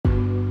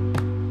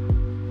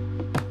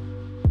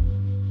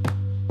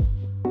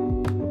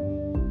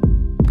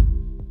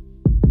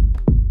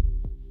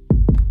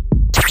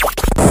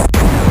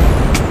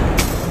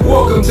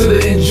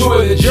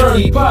the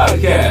Journey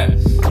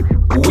podcast,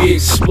 where we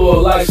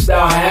explore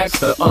lifestyle hacks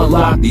to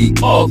unlock the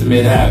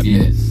ultimate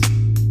happiness.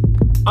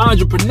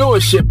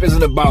 Entrepreneurship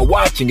isn't about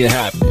watching it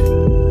happen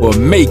or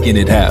making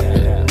it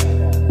happen.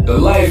 The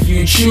life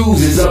you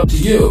choose is up to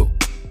you.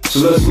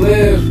 So let's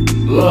live,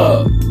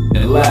 love,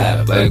 and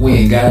laugh like we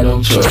ain't got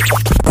no choice.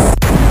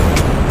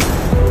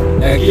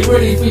 Now get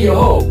ready for your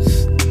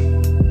hosts,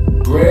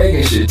 Greg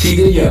and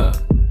Shatika Young.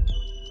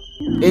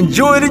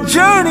 Enjoy the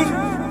journey.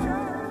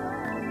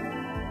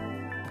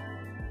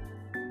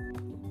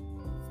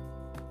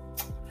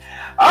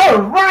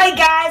 All right,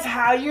 guys,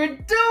 how you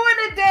doing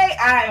today?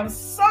 I am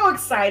so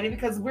excited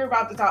because we're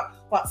about to talk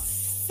about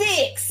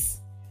six.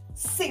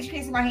 You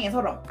can see my hands.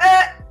 Hold on.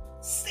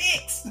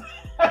 6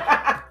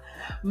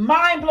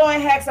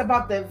 mind-blowing hacks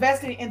about the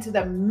investing into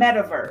the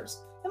metaverse.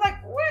 And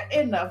like, what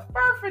in the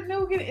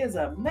Furfernugget is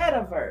a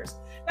metaverse?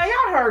 Now,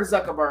 y'all heard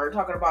Zuckerberg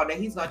talking about that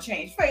he's going to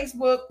change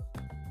Facebook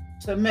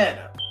to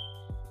Meta.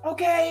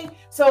 Okay,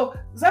 so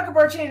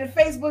Zuckerberg changing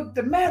Facebook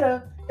to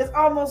Meta is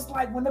almost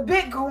like when the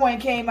Bitcoin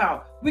came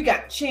out. We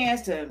got a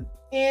chance to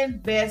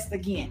invest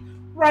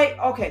again, right?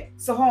 Okay,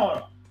 so hold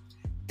on.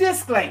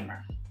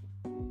 Disclaimer.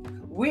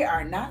 We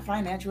are not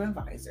financial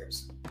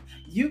advisors.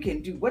 You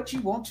can do what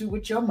you want to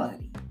with your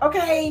money,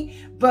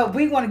 okay? But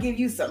we want to give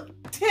you some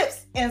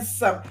tips and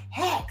some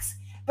hacks.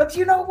 But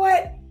you know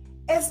what?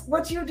 It's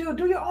what you do.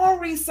 Do your own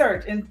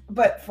research.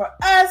 But for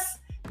us,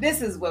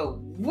 this is what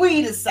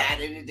we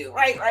decided to do.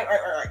 Right.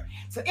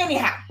 So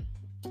anyhow,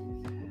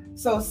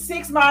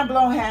 6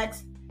 mind-blown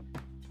hacks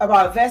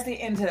about investing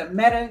into the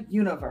meta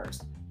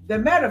universe. The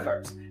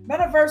metaverse.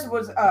 Metaverse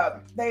was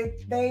they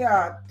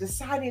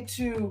decided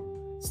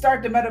to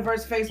start the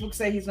metaverse. Facebook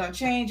say he's going to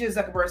change it.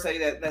 Zuckerberg say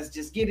that let's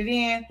just get it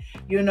in,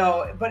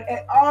 But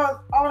it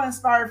all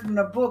inspired from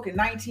the book in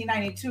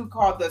 1992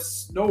 called The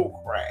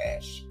Snow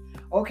Crash.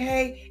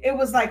 Okay, it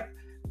was like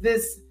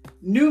this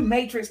new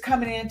matrix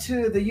coming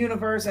into the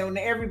universe, and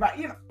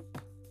everybody,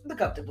 look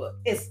up the book.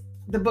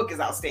 The book is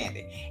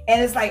outstanding,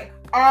 and it's like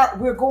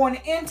we're going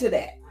into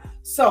that.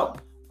 So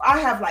I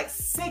have like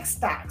 6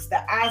 stocks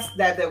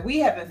that we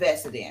have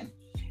invested in,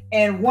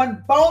 and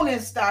one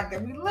bonus stock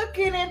that we're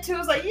looking into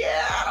is like,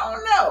 I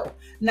don't know.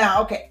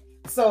 Now, okay,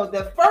 so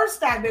the first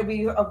stock that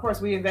we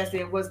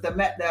invested in was the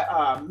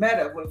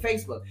Meta with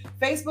Facebook.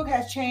 Facebook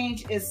has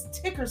changed its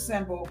ticker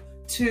symbol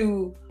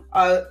to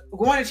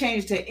going to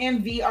change to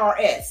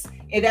MVRS,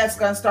 and that's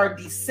going to start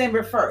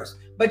December 1st.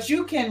 But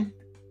you can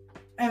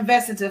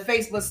invest into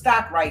Facebook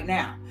stock right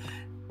now.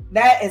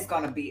 That is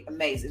going to be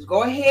amazing.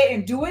 Go ahead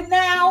and do it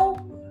now.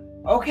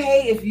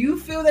 Okay, if you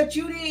feel that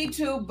you need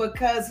to,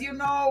 because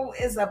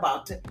it's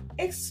about to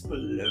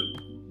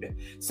explode.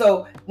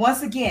 So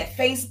once again,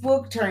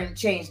 Facebook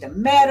changed to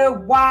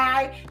Meta.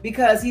 Why?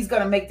 Because he's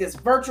going to make this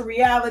virtual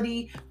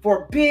reality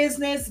for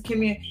business,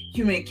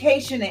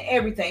 communication, and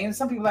everything. And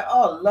some people are like,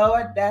 oh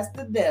Lord, that's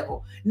the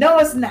devil. No,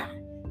 it's not.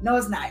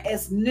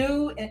 It's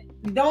new, and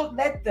don't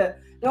let the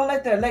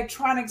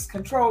electronics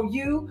control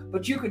you,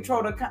 but you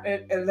control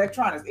the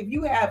electronics. If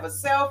you have a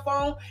cell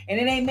phone and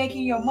it ain't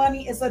making your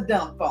money, it's a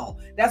dumb phone.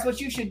 That's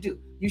what you should do.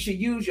 You should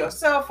use your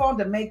cell phone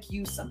to make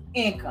you some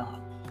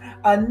income.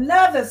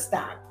 Another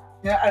stock,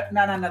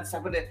 not another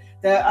stock, but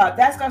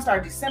that's going to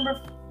start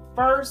December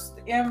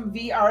 1st,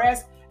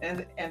 MVRS,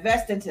 and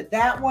invest into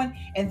that one.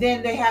 And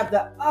then they have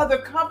the other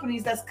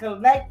companies that's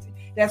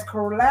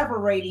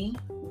collaborating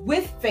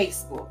with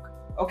Facebook.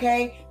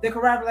 Okay, they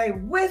collaborate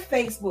with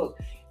Facebook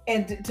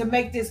and to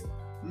make this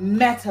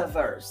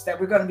metaverse that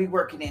we're going to be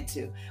working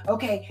into.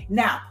 Okay,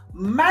 now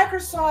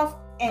Microsoft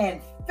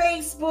and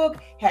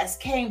Facebook has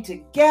came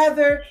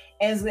together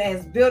and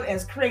has built and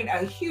has created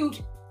a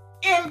huge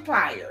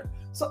empire.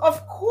 So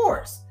of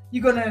course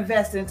you're going to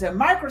invest into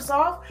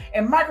Microsoft,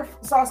 and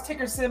Microsoft's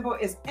ticker symbol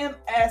is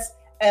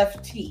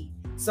MSFT.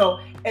 So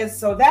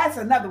that's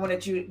another one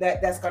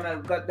that's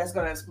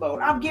gonna explode.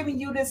 I'm giving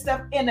you this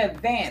stuff in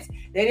advance.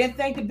 They didn't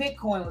think the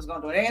Bitcoin was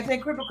gonna do it. They didn't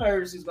think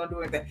cryptocurrency was gonna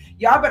do anything.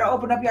 Y'all better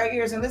open up your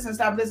ears and listen.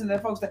 Stop listening to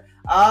folks that,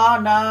 oh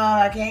no,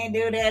 I can't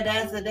do that.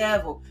 That's the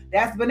devil.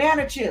 That's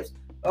banana chips.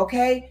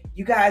 Okay,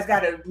 you guys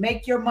gotta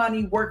make your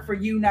money work for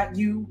you, not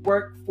you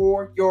work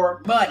for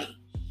your money.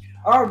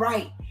 All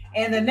right.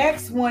 And the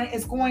next one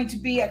is going to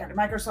be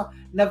Microsoft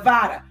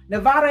Nevada.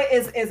 Nevada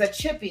is a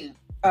chipping.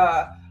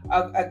 A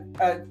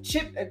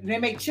chip. They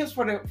make chips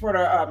for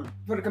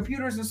the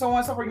computers and so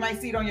on. So you might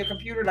see it on your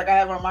computer, like I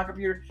have on my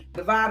computer.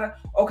 Nevada.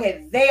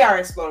 Okay, they are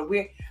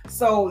exploding.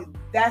 So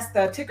that's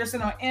the ticker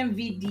symbol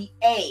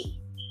NVDA,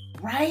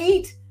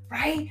 right?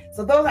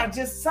 So those are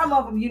just some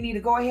of them. You need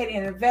to go ahead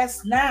and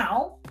invest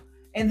now,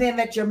 and then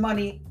let your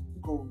money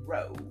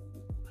grow.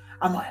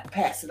 I'm going to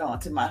pass it on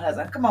to my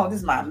husband. Come on, this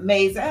is my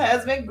amazing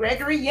husband,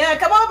 Gregory Young.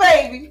 Come on,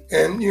 baby.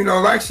 And,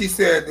 like she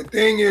said, the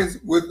thing is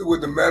with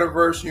the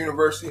Metaverse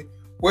University,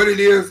 what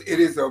it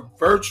is a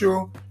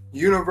virtual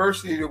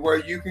university where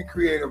you can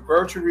create a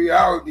virtual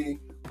reality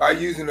by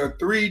using a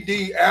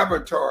 3D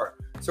avatar.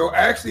 So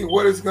actually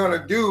what it's going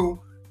to do,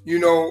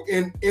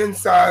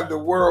 inside the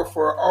world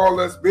for all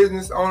us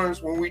business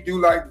owners, when we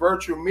do like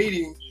virtual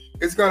meetings,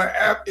 it's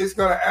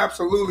gonna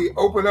absolutely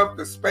open up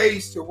the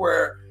space to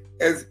where,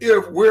 as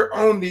if we're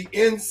on the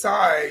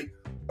inside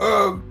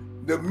of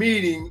the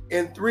meeting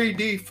in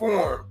 3D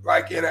form,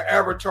 like in an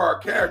avatar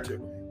character,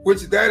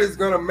 which that is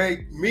going to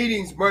make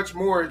meetings much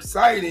more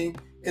exciting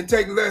and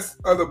take less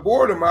of the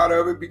boredom out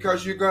of it,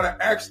 because you're going to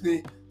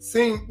actually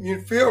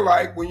feel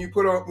like when you're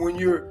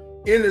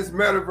in this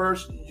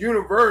metaverse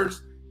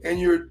universe and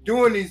you're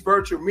doing these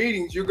virtual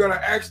meetings, you're going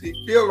to actually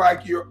feel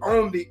like you're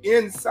on the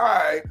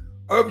inside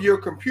of your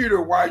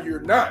computer while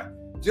you're not.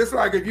 Just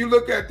like if you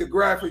look at the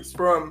graphics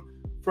from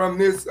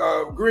this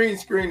green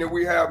screen that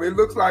we have, it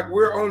looks like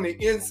we're on the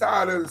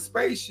inside of the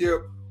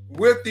spaceship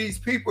with these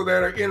people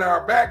that are in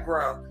our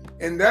background.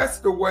 And that's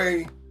the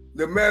way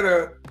the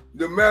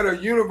meta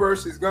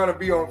universe is going to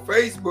be on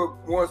Facebook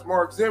once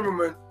Mark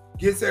Zimmerman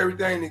gets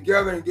everything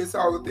together and gets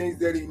all the things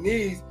that he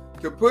needs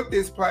to put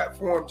this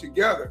platform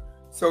together.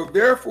 So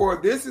therefore,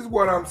 this is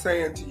what I'm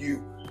saying to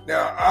you.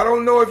 Now, I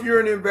don't know if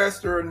you're an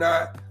investor or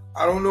not.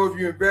 I don't know if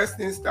you invest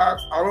in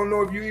stocks. I don't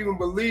know if you even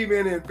believe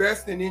in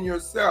investing in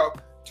yourself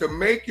to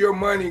make your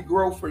money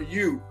grow for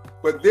you.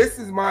 But this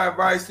is my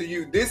advice to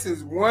you. This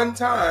is one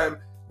time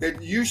that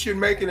you should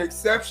make an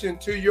exception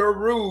to your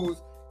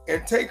rules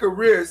and take a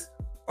risk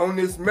on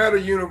this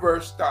meta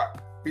universe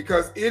stock,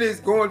 because it is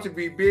going to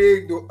be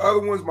big. The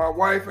other ones, my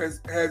wife has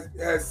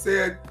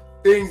said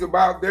things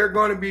about, they're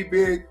going to be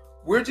big.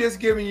 We're just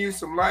giving you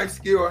some life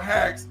skill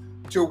hacks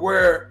to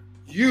where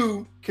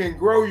you can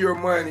grow your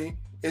money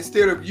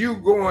instead of you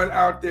going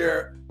out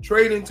there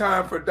trading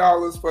time for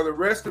dollars for the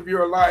rest of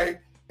your life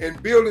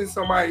and building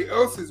somebody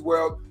else's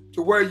wealth,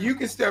 to where you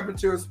can step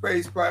into a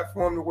space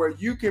platform to where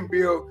you can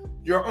build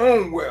your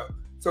own wealth.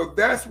 So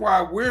that's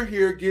why we're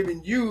here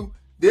giving you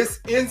this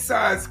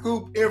inside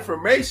scoop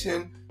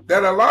information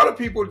that a lot of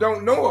people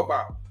don't know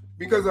about,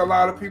 because a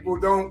lot of people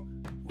don't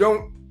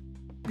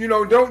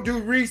do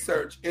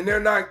research, and they're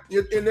not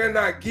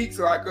geeks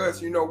like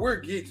us.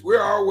 We're geeks.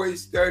 We're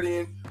always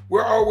studying.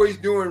 We're always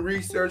doing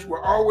research.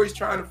 We're always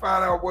trying to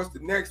find out what's the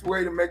next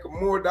way to make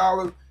more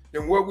dollars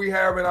than what we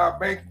have in our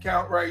bank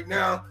account right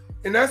now.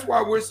 And that's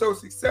why we're so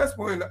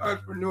successful in the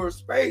entrepreneur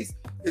space,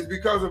 is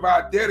because of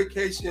our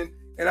dedication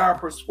and our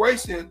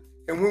persuasion.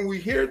 And when we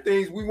hear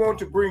things, we want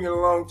to bring it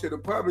along to the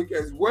public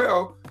as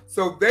well,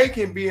 so they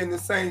can be in the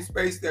same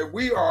space that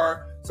we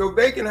are, so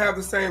they can have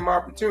the same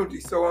opportunity.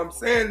 So I'm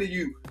saying to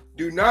you,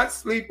 do not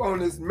sleep on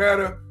this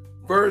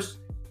metaverse.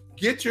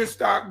 Get your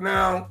stock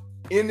now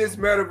in this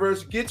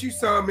metaverse. Get you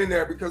some in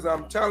there, because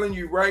I'm telling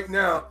you right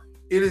now,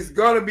 it is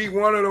going to be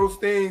one of those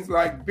things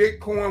like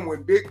Bitcoin.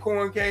 When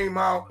Bitcoin came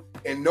out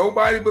and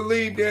nobody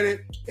believed in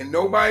it and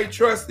nobody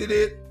trusted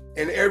it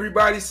and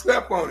everybody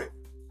slept on it.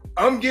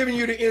 I'm giving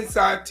you the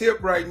inside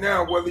tip right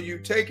now, whether you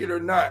take it or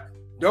not.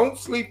 Don't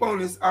sleep on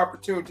this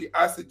opportunity.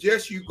 I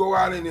suggest you go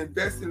out and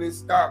invest in this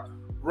stock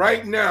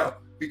right now,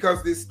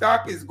 because this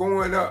stock is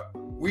going up.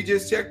 We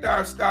just checked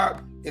our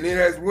stock and it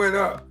has went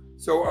up.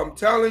 So I'm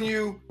telling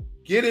you,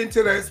 get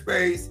into that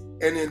space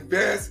and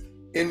invest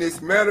in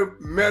this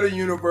meta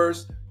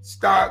universe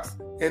stocks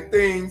and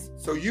things,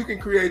 so you can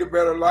create a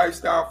better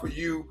lifestyle for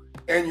you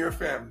and your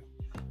family.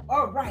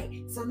 All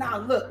right. So now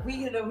look,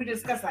 we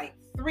discussed like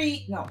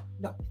three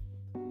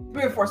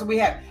or four. So we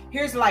have,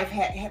 here's life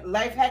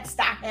hack,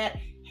 stock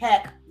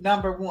hack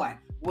number one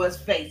was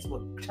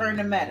Facebook. Turn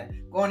to Meta,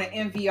 going to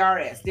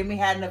NVRS. Then we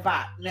had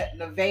Nevada.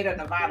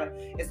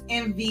 It's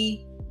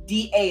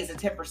NVDA is a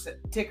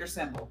ticker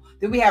symbol.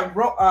 Then we have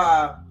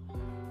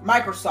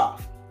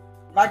Microsoft.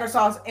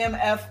 Microsoft's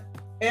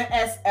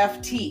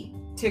MSFT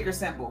ticker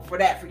symbol for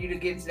you to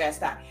get into that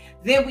stock.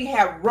 Then we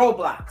have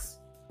Roblox.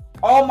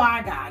 Oh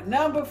my God.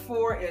 Number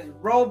 4 is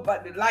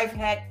the life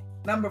hack.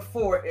 Number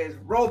 4 is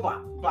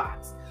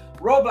Roblox.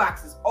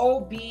 Roblox is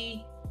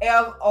OBLOX.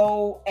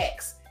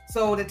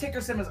 So the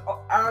ticker symbol is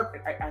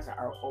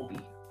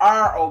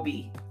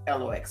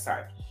ROBLOX.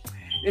 Sorry.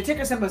 The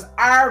ticker symbol is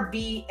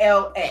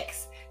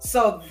RBLX.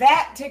 So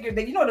that ticker,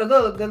 the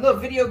little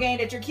video game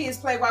that your kids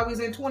play while we was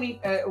in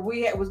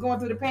was going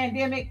through the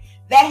pandemic,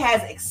 that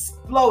has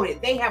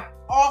exploded. They have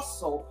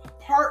also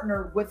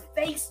partnered with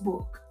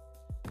Facebook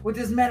with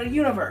this meta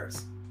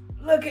universe.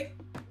 Look at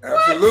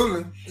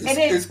absolutely,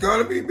 it's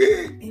gonna be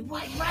big.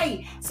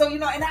 Right. So and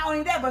not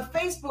only that, but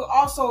Facebook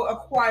also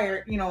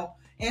acquired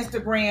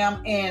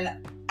Instagram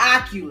and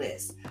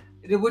Oculus,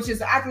 which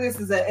is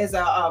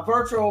a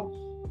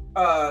virtual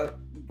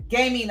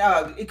gaming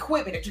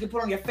equipment that you can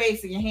put on your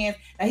face and your hands.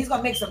 Now he's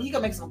gonna make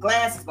some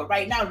glasses, but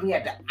right now we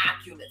have the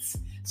Oculus.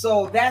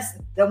 So that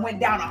went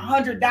down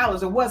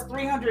 $100. It was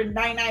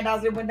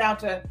 $399. It went down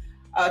to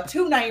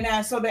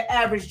 $299, so the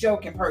average Joe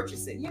can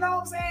purchase it. You know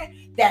what I'm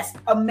saying? That's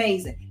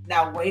amazing.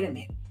 Now wait a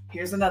minute.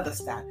 Here's another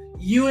stock.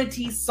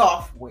 Unity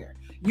Software.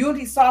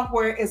 Unity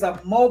Software is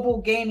a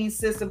mobile gaming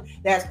system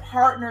that's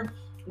partnered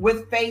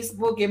with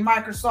Facebook and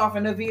Microsoft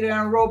and Nvidia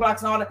and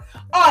Roblox and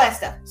all that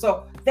stuff.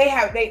 So they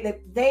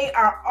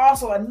are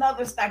also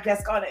another stock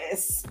that's going to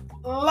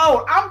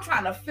explode. I'm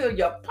trying to fill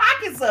your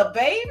pockets up,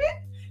 baby.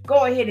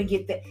 Go ahead and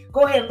get that.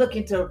 Go ahead and look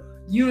into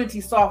Unity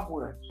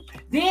Software.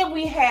 Then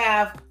we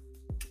have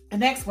The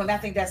next one, I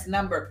think that's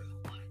number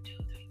 1, 2,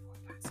 3,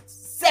 4, 5, 6,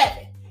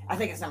 7. I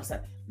think it's number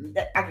 7.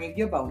 I gave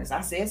you a bonus.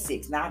 I said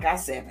 6. Now I got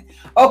 7.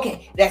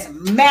 Okay, that's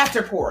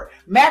Matterport.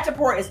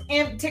 Matterport is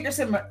ticker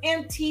symbol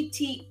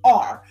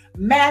MTTR.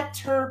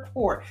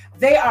 Matterport.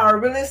 They are a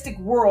realistic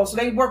world. So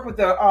they work with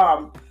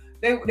the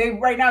they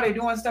right now they're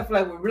doing stuff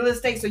like with real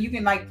estate. So you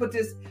can like put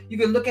this. You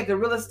can look at the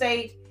real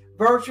estate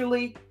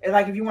virtually. And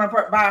like if you want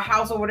to buy a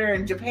house over there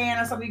in Japan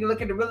or something, you can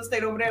look at the real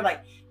estate over there.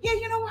 Like, yeah,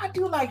 you know what, I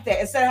do like that.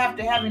 Instead of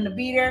having to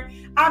be there.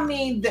 I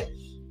mean,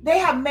 they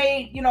have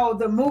made, you know,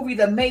 the movie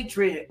The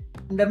Matrix.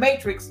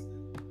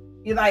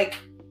 You like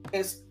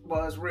it's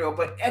real,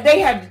 but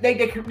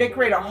they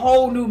create a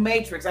whole new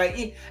matrix,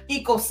 like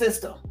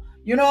ecosystem.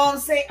 You know what I'm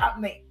saying? I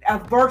mean, a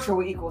virtual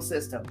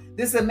ecosystem.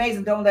 This is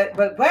amazing. Don't let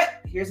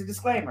but here's a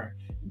disclaimer.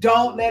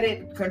 Don't let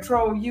it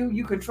control you.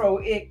 You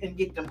control it and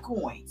get them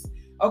coins.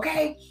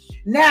 Okay?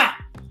 Now,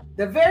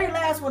 the very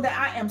last one that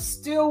I am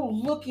still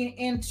looking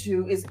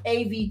into is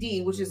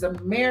AVD, which is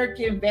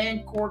American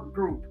Vanguard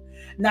Group.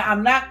 Now,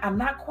 I'm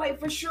not quite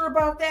for sure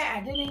about that.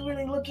 I didn't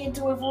really look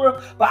into it for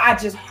real, but I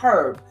just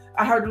heard.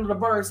 I heard a little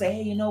bird say,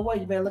 hey, you know what?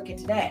 You better look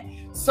into that.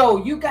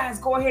 So you guys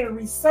go ahead and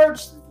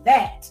research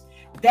that.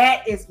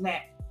 That is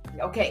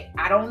okay,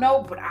 I don't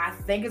know, but I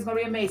think it's going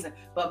to be amazing.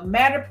 But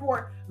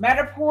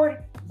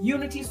Matterport,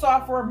 Unity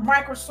Software,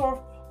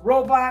 Microsoft,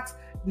 Roblox,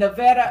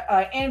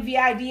 Nevada,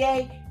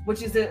 NVIDIA,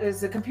 which is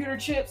the computer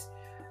chips,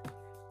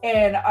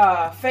 and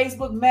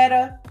Facebook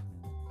Meta,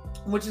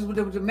 which is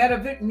the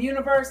Meta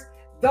Universe.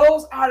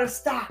 Those are the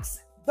stocks.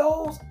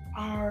 Those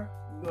are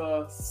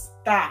the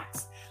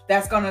stocks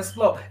that's going to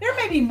explode. There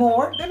may be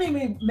more. There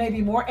may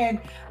be more. And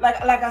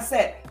like I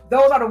said,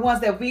 those are the ones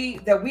that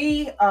we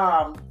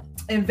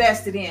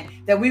invested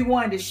in, that we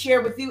wanted to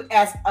share with you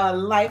as a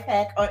life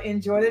hack or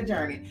enjoy the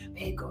journey.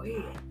 Hey, go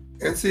ahead.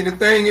 And see, the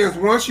thing is,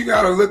 once you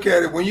got to look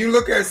at it, when you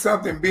look at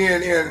something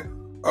being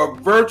in a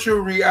virtual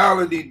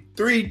reality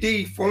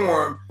 3D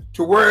form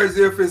to where as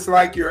if it's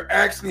like you're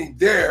actually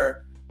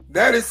there,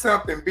 that is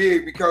something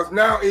big, because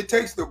now it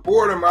takes the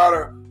boredom out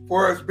of,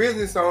 for us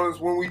business owners,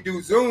 when we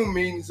do Zoom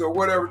meetings or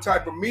whatever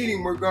type of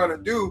meeting we're going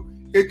to do,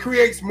 it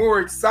creates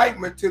more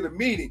excitement to the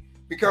meeting,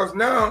 because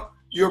now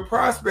your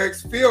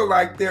prospects feel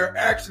like they're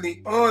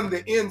actually on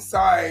the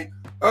inside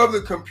of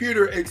the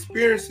computer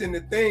experiencing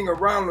the thing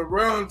around the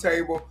round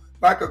table,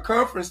 like a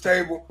conference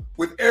table,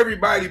 with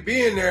everybody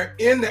being there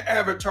in the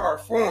avatar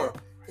form.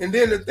 And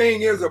then the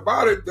thing is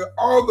about it,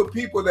 all the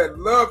people that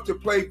love to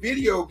play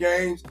video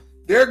games,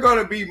 they're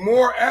going to be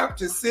more apt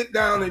to sit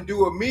down and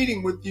do a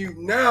meeting with you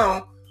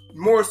now,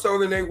 more so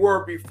than they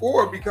were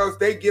before, because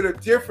they get a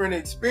different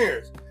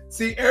experience.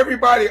 See,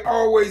 everybody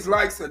always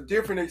likes a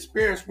different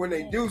experience when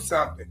they do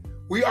something.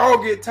 We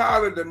all get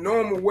tired of the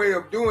normal way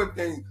of doing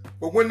things,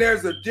 but when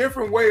there's a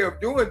different way of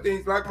doing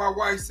things, like my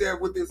wife said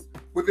with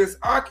this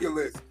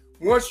Oculus,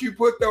 once you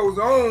put those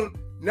on,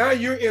 now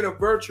you're in a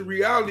virtual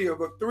reality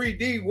of a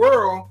 3D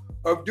world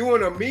of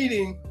doing a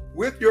meeting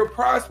with your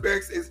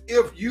prospects as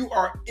if you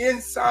are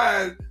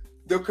inside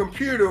the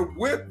computer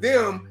with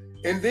them,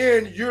 and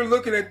then you're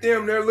looking at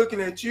them, they're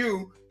looking at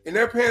you, and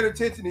they're paying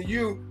attention to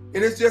you,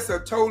 and it's just a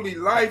totally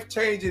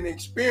life-changing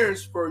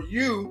experience for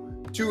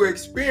you to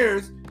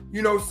experience,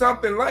 you know,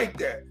 something like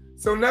that.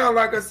 So now,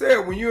 like I said,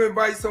 when you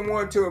invite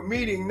someone to a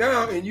meeting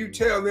now and you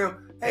tell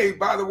them, hey,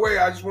 by the way,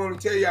 I just want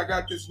to tell you I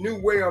got this new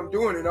way I'm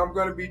doing it. I'm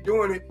going to be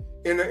doing it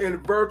in a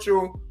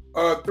virtual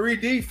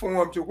 3D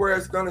form, to where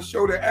it's going to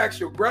show the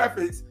actual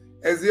graphics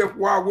as if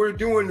while we're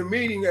doing the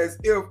meeting, as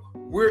if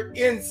we're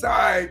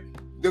inside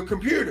the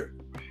computer.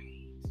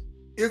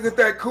 Isn't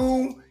that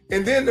cool?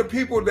 And then the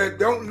people that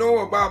don't know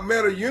about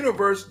Meta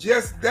Universe,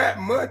 just that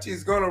much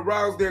is going to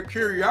rouse their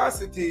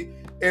curiosity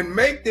and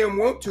make them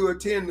want to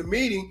attend the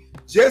meeting,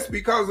 just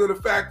because of the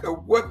fact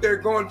of what they're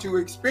going to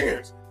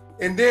experience.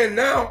 And then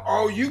now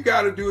all you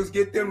got to do is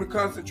get them to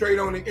concentrate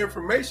on the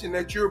information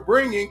that you're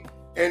bringing,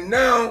 and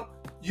now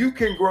you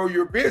can grow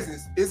your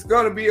business. It's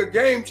going to be a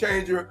game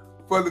changer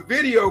for the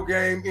video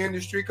game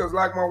industry, because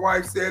like my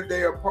wife said,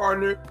 they are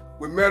partnered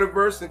with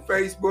Metaverse and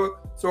Facebook.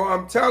 So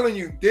I'm telling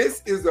you,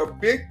 this is a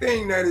big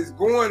thing that is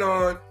going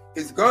on.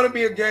 It's going to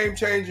be a game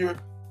changer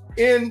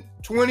in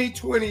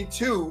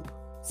 2022.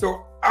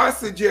 So I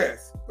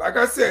suggest, like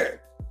I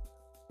said,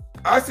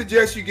 I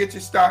suggest you get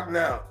your stock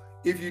now.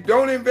 If you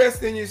don't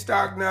invest in your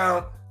stock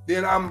now,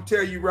 then I'm going to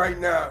tell you right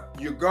now,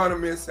 you're going to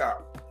miss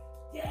out.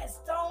 Yes,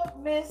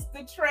 don't miss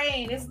the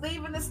train. It's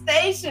leaving the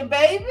station,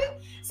 baby.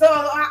 So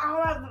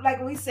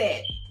like we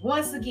said,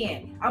 once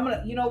again, I'm going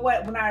to, you know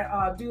what, when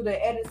I do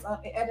the edits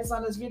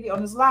on this video,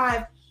 on this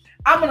live,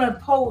 I'm going to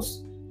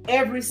post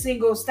every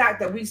single stock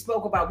that we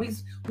spoke about.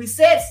 We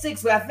said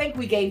 6, but I think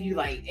we gave you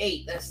like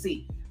 8. Let's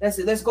see.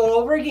 Let's go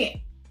over again.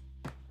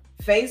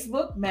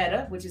 Facebook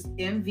Meta, which is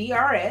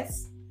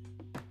MVRS.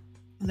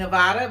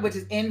 Nevada, which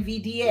is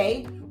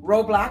NVDA.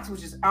 Roblox,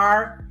 which is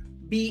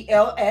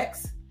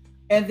RBLX.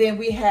 And then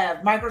we have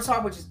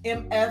Microsoft, which is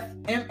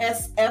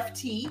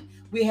MSFT.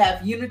 We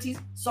have Unity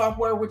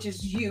Software, which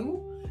is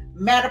U.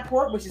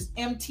 Matterport, which is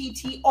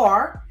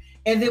MTTR.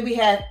 And then we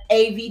have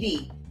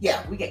AVD.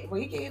 Yeah, we gave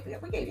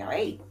y'all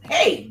 8.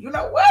 Hey, you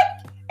know what?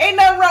 Ain't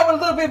nothing wrong with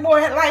a little bit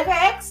more life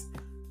hacks.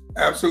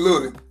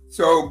 Absolutely.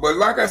 So, but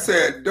like I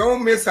said,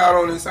 don't miss out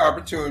on this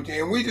opportunity.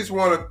 And we just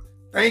want to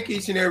thank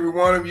each and every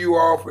one of you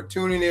all for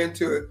tuning in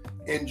to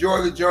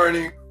enjoy the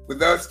journey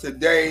with us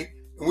today.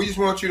 And we just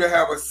want you to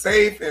have a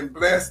safe and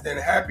blessed and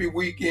happy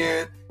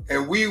weekend.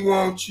 And we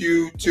want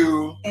you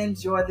to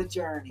enjoy the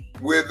journey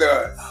with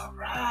us. All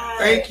right.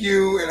 Thank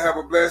you and have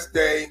a blessed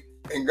day.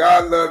 And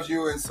God loves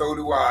you and so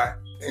do I.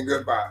 And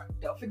goodbye.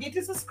 Don't forget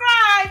to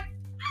subscribe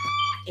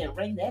and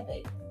ring that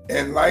baby.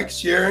 And like,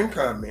 share, and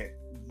comment.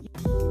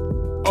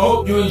 I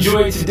hope you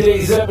enjoyed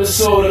today's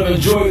episode of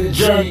Enjoy the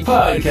Journey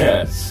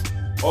podcast.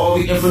 All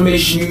the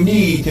information you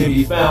need can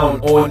be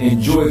found on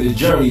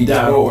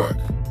enjoythejourney.org.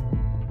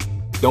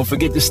 Don't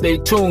forget to stay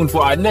tuned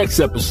for our next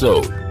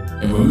episode.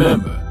 And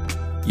remember,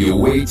 you're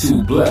way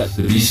too blessed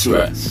to be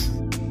stressed.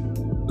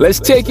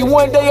 Let's take it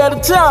one day at a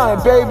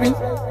time, baby.